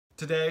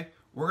Today,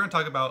 we're going to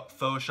talk about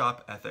PhotoShop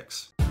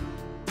ethics.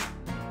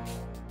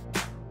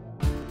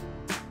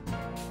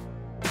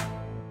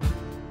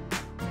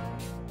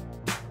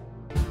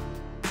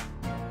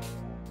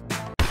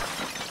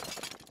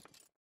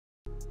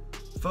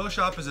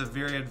 PhotoShop is a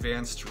very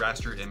advanced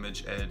raster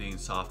image editing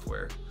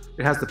software.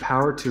 It has the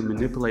power to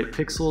manipulate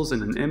pixels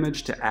in an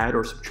image to add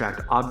or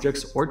subtract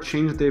objects or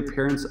change the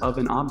appearance of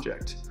an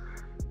object.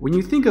 When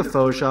you think of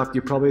Photoshop,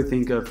 you probably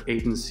think of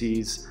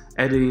agencies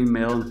editing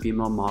male and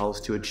female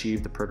models to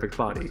achieve the perfect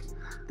body.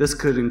 This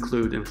could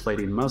include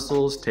inflating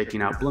muscles,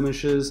 taking out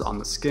blemishes on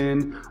the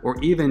skin, or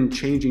even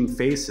changing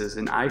faces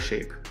and eye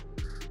shape.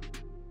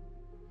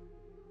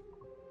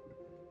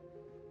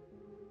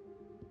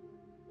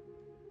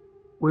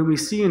 When we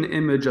see an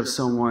image of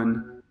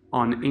someone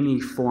on any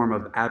form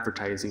of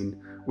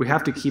advertising, we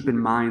have to keep in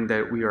mind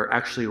that we are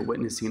actually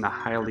witnessing a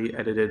highly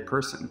edited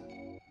person.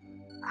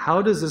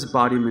 How does this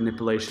body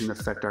manipulation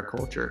affect our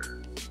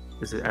culture?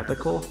 Is it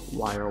ethical?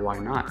 Why or why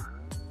not?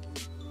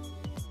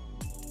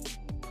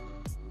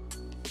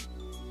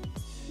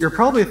 You're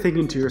probably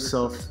thinking to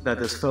yourself that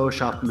this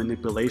Photoshop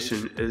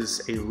manipulation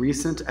is a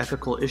recent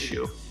ethical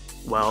issue.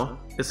 Well,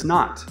 it's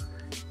not.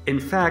 In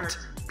fact,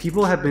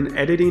 people have been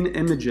editing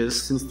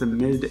images since the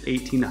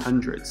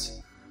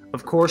mid-1800s.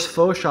 Of course,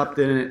 Photoshop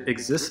didn't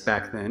exist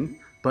back then,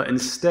 but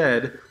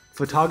instead,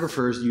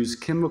 photographers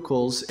used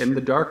chemicals in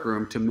the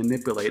darkroom to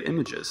manipulate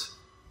images.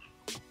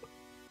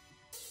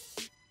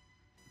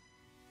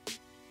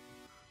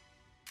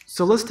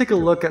 So let's take a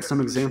look at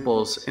some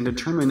examples and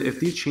determine if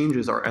these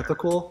changes are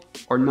ethical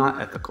or not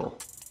ethical.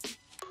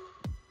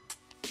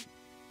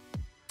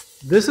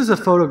 This is a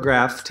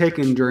photograph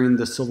taken during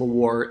the Civil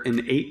War in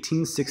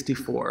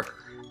 1864.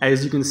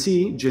 As you can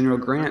see, General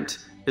Grant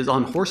is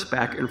on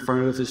horseback in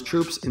front of his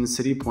troops in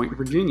City Point,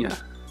 Virginia.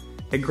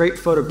 A great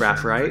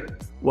photograph, right?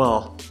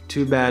 Well,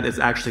 too bad it's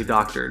actually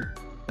doctored.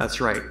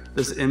 That's right,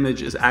 this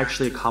image is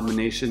actually a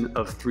combination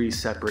of 3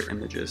 separate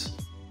images.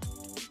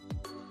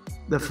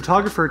 The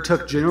photographer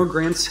took General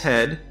Grant's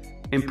head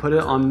and put it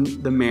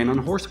on the man on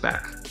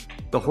horseback.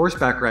 The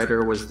horseback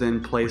rider was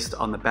then placed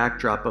on the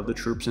backdrop of the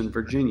troops in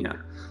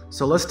Virginia.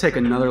 So let's take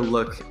another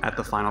look at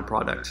the final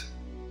product.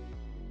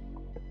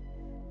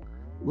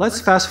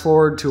 Let's fast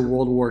forward to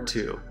World War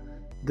II.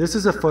 This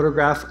is a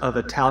photograph of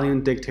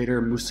Italian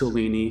dictator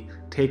Mussolini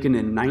taken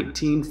in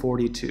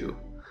 1942.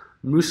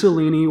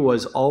 Mussolini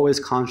was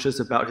always conscious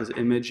about his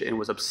image and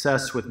was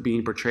obsessed with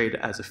being portrayed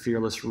as a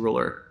fearless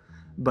ruler.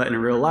 But in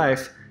real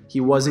life, he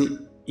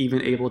wasn't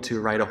even able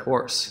to ride a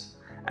horse.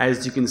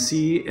 As you can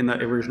see in the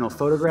original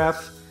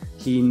photograph,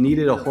 he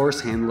needed a horse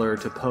handler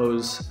to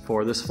pose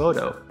for this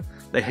photo.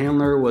 The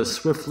handler was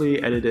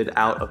swiftly edited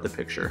out of the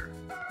picture.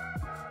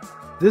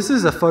 This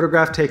is a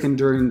photograph taken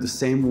during the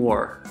same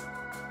war.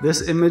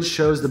 This image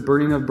shows the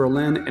burning of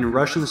Berlin and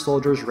Russian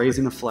soldiers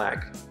raising a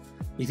flag.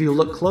 If you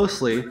look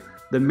closely,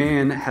 the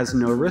man has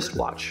no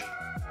wristwatch.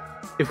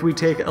 If we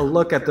take a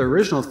look at the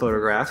original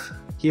photograph,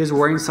 he is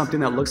wearing something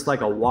that looks like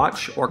a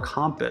watch or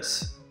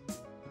compass.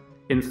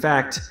 In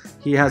fact,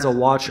 he has a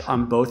watch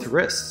on both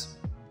wrists.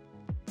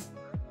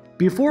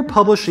 Before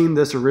publishing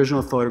this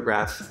original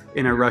photograph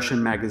in a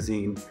Russian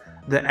magazine,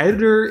 the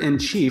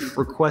editor-in-chief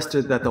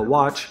requested that the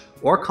watch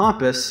or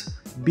compass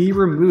be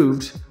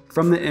removed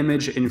from the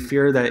image in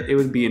fear that it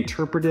would be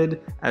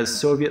interpreted as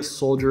Soviet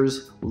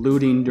soldiers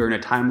looting during a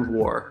time of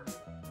war.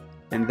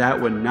 And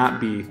that would not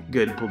be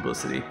good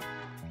publicity.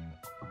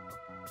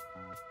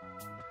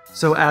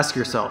 So ask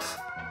yourself,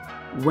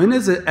 when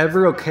is it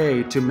ever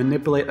okay to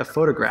manipulate a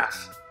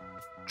photograph?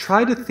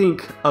 Try to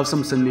think of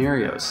some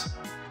scenarios.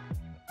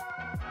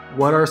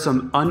 What are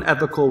some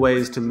unethical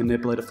ways to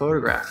manipulate a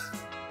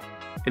photograph?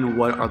 And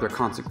what are their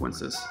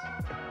consequences?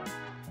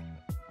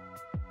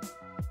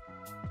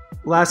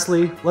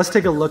 Lastly, let's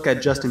take a look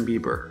at Justin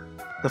Bieber.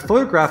 The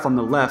photograph on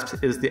the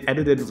left is the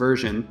edited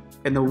version,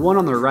 and the one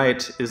on the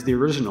right is the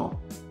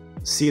original.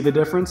 See the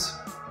difference?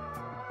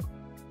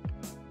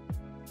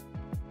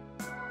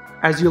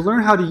 As you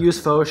learn how to use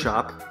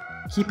Photoshop,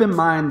 keep in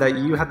mind that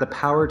you have the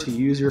power to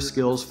use your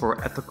skills for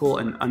ethical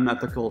and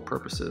unethical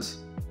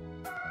purposes.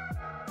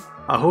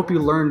 I hope you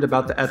learned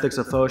about the ethics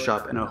of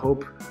Photoshop, and I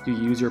hope you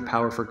use your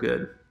power for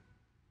good.